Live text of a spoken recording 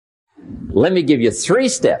Let me give you 3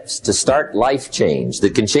 steps to start life change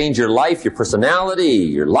that can change your life, your personality,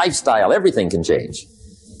 your lifestyle, everything can change.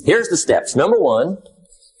 Here's the steps. Number 1,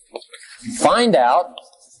 find out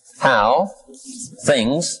how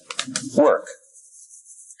things work.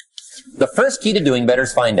 The first key to doing better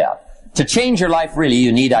is find out. To change your life, really,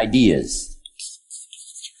 you need ideas.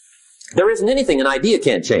 There isn't anything an idea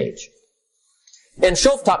can't change. And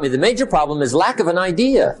Schoff taught me the major problem is lack of an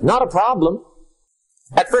idea, not a problem.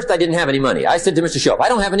 At first, I didn't have any money. I said to Mr. Schoff, I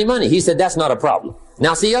don't have any money. He said, that's not a problem.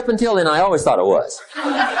 Now, see, up until then, I always thought it was.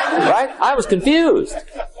 Right? I was confused.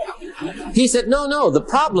 He said, no, the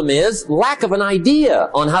problem is lack of an idea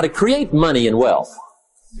on how to create money and wealth.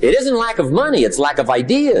 It isn't lack of money, it's lack of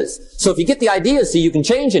ideas. So if you get the ideas, see, you can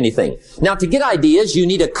change anything. Now, to get ideas, you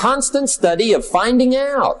need a constant study of finding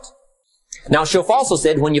out. Now, Schoff also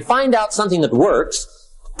said, when you find out something that works,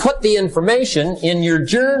 put the information in your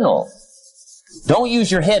journal. Don't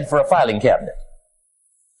use your head for a filing cabinet.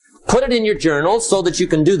 Put it in your journal so that you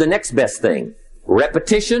can do the next best thing.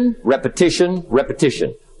 Repetition, repetition,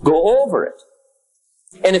 repetition. Go over it.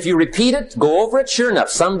 And if you repeat it, go over it, sure enough,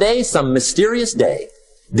 someday, some mysterious day,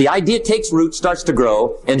 the idea takes root, starts to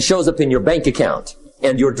grow, and shows up in your bank account,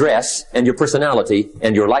 and your dress, and your personality,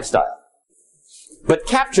 and your lifestyle. But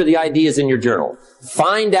capture the ideas in your journal.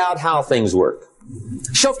 Find out how things work.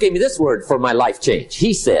 Schoff gave me this word for my life change.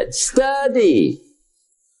 He said, study.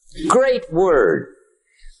 Great word.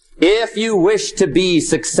 If you wish to be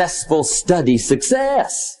successful, study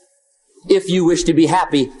success. If you wish to be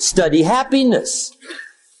happy, study happiness.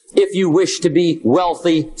 If you wish to be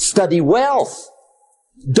wealthy, study wealth.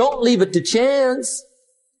 Don't leave it to chance.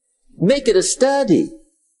 Make it a study.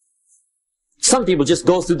 Some people just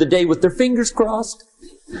go through the day with their fingers crossed.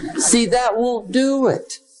 See, that won't do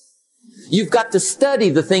it. You've got to study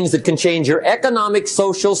the things that can change your economic,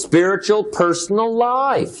 social, spiritual, personal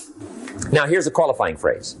life. Now, here's a qualifying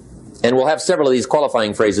phrase. And we'll have several of these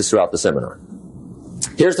qualifying phrases throughout the seminar.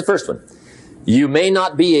 Here's the first one. You may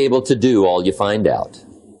not be able to do all you find out.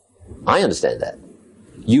 I understand that.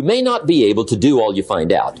 You may not be able to do all you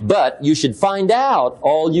find out, but you should find out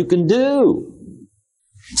all you can do.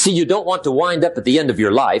 See, you don't want to wind up at the end of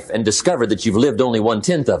your life and discover that you've lived only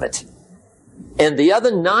 1/10 of it. And the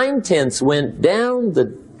other 9/10 went down the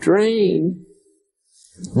drain.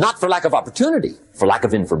 Not for lack of opportunity, for lack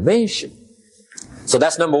of information. So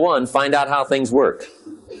that's number 1, find out how things work.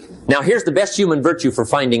 Now here's the best human virtue for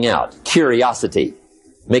finding out. Curiosity.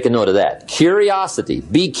 Make a note of that. Curiosity.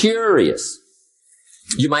 Be curious.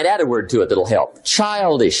 You might add a word to it that'll help.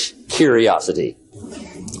 Childish curiosity.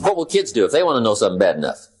 What will kids do if they want to know something bad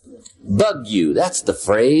enough? Bug you. That's the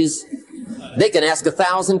phrase. They can ask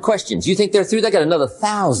 1,000 questions. You think they're through? They got another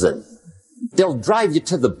 1,000. They'll drive you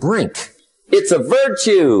to the brink. It's a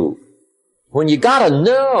virtue. When you gotta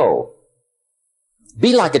know,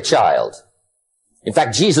 be like a child. In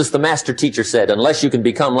fact, Jesus, the master teacher, said, unless you can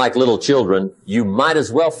become like little children, you might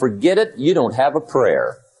as well forget it. You don't have a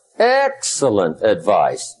prayer. Excellent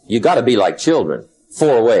advice. You gotta be like children.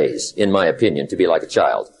 4 ways, in my opinion, to be like a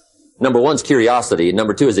child. Number 1 is curiosity.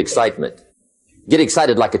 Number 2 is excitement. Get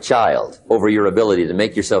excited like a child over your ability to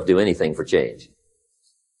make yourself do anything for change.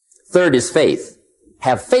 3rd is faith.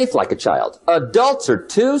 Have faith like a child. Adults are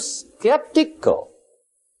too skeptical.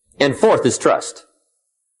 And 4th is trust.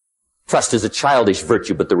 Trust is a childish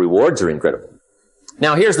virtue, but the rewards are incredible.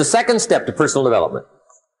 Now here's the 2nd step to personal development.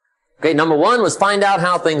 Okay, number 1 was find out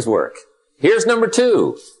how things work. Here's number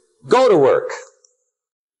 2. Go to work.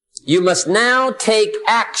 You must now take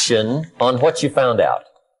action on what you found out.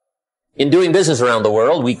 In doing business around the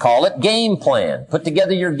world, we call it game plan. Put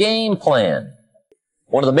together your game plan.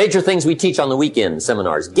 One of the major things we teach on the weekend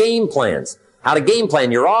seminars, game plans. How to game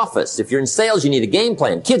plan your office. If you're in sales, you need a game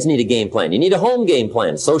plan. Kids need a game plan. You need a home game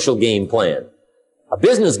plan, social game plan, a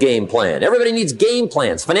business game plan. Everybody needs game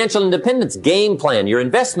plans. Financial independence, game plan. Your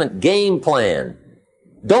investment, game plan.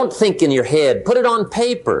 Don't think in your head. Put it on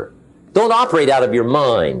paper. Don't operate out of your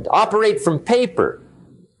mind. Operate from paper.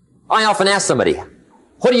 I often ask somebody,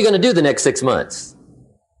 what are you going to do the next 6 months?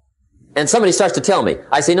 And somebody starts to tell me.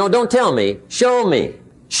 I say, no, don't tell me. Show me.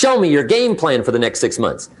 Show me your game plan for the next 6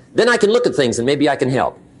 months. Then I can look at things and maybe I can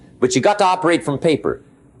help. But you got to operate from paper.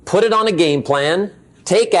 Put it on a game plan.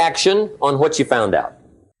 Take action on what you found out.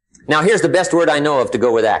 Now here's the best word I know of to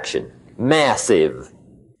go with action. Massive.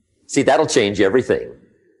 See, that'll change everything.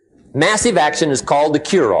 Massive action is called the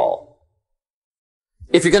cure-all.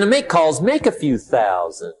 If you're going to make calls, make a few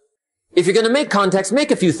thousand. If you're going to make contacts,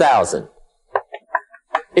 make a few thousand.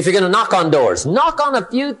 If you're going to knock on doors, knock on a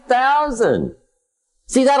few thousand.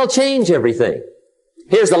 See, that'll change everything.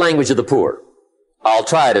 Here's the language of the poor. I'll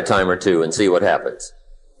try it a time or two and see what happens.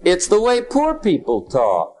 It's the way poor people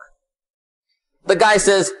talk. The guy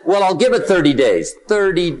says, well, I'll give it 30 days.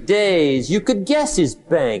 30 days. You could guess his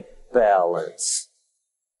bank balance.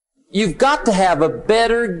 You've got to have a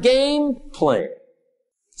better game plan.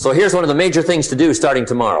 So here's one of the major things to do starting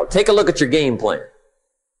tomorrow. Take a look at your game plan.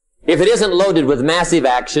 If it isn't loaded with massive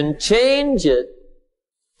action, change it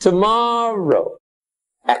tomorrow.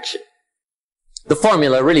 Action. The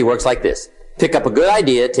formula really works like this. Pick up a good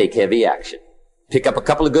idea, take heavy action. Pick up a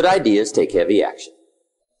couple of good ideas, take heavy action.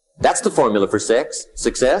 That's the formula for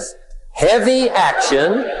success. Heavy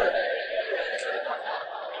action.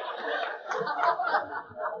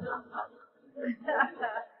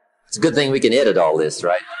 It's a good thing we can edit all this,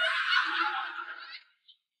 right?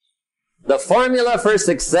 The formula for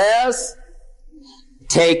success,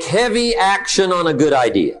 take heavy action on a good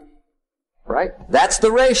idea. Right? That's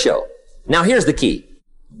the ratio. Now here's the key.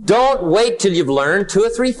 Don't wait till you've learned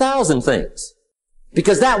 2,000 or 3,000 things.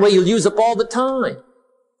 Because that way you'll use up all the time.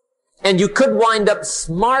 And you could wind up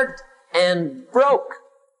smart and broke.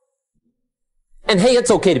 And hey, it's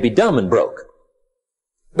okay to be dumb and broke.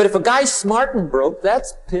 But if a guy's smart and broke,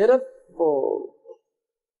 that's pitiful.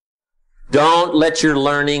 Don't let your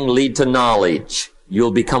learning lead to knowledge.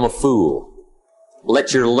 You'll become a fool.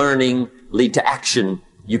 Let your learning lead to action.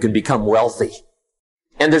 You can become wealthy.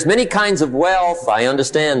 And there's many kinds of wealth. I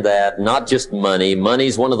understand that. Not just money.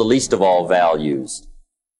 Money's one of the least of all values.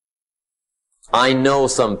 I know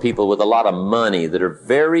some people with a lot of money that are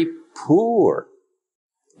very poor.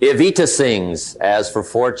 Evita sings, as for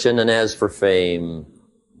fortune and as for fame,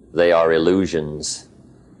 they are illusions.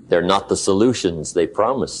 They're not the solutions they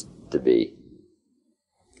promised to be.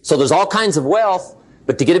 So there's all kinds of wealth,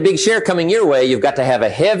 but to get a big share coming your way, you've got to have a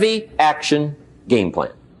heavy action game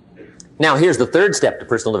plan. Now here's the third step to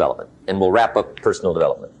personal development, and we'll wrap up personal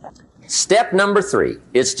development. Step number 3.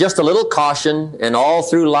 It's just a little caution, and all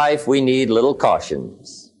through life we need little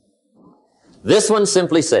cautions. This one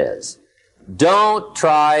simply says, don't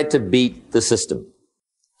try to beat the system.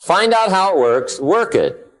 Find out how it works, work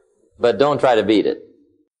it, but don't try to beat it.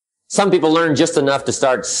 Some people learn just enough to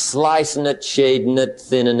start slicing it, shading it,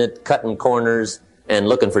 thinning it, cutting corners, and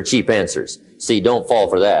looking for cheap answers. See, don't fall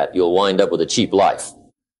for that. You'll wind up with a cheap life.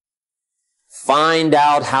 Find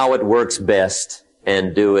out how it works best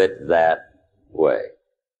and do it that way.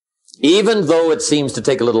 Even though it seems to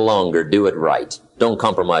take a little longer, do it right. Don't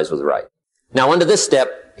compromise with right. Now, under this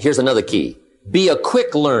step, here's another key. Be a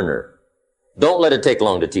quick learner. Don't let it take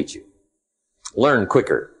long to teach you. Learn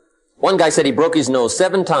quicker. One guy said he broke his nose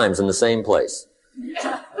 7 times in the same place.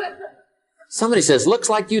 Somebody says, looks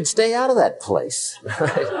like you'd stay out of that place.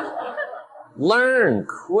 Learn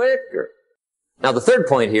quicker. Now, the third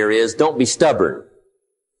point here is don't be stubborn.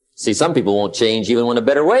 See, some people won't change even when a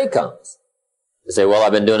better way comes. They say, well,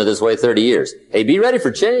 I've been doing it this way 30 years. Hey, be ready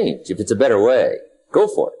for change. If it's a better way, go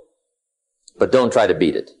for it. But don't try to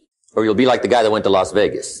beat it. Or you'll be like the guy that went to Las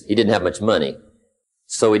Vegas. He didn't have much money,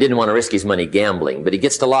 so he didn't want to risk his money gambling. But he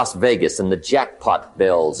gets to Las Vegas, and the jackpot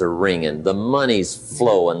bells are ringing, the money's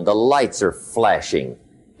flowing, the lights are flashing,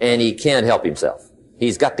 and he can't help himself.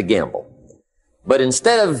 He's got to gamble. But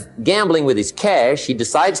instead of gambling with his cash, he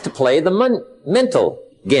decides to play the mental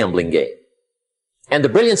gambling game. And the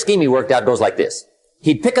brilliant scheme he worked out goes like this.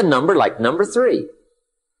 He'd pick a number like number 3.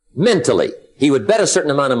 Mentally, he would bet a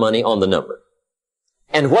certain amount of money on the number.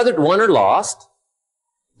 And whether it won or lost,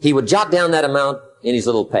 he would jot down that amount in his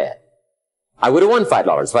little pad. I would have won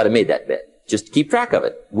 $5 if I'd have made that bet. Just to keep track of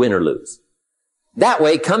it, win or lose. That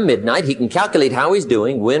way, come midnight, he can calculate how he's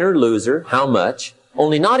doing, win or loser, how much,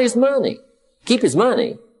 only not his money. Keep his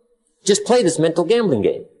money. Just play this mental gambling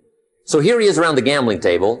game. So here he is around the gambling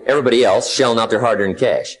table, everybody else shelling out their hard-earned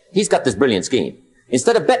cash. He's got this brilliant scheme.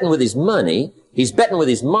 Instead of betting with his money, he's betting with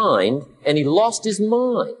his mind, and he lost his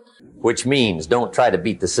mind. Which means don't try to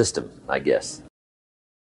beat the system, I guess.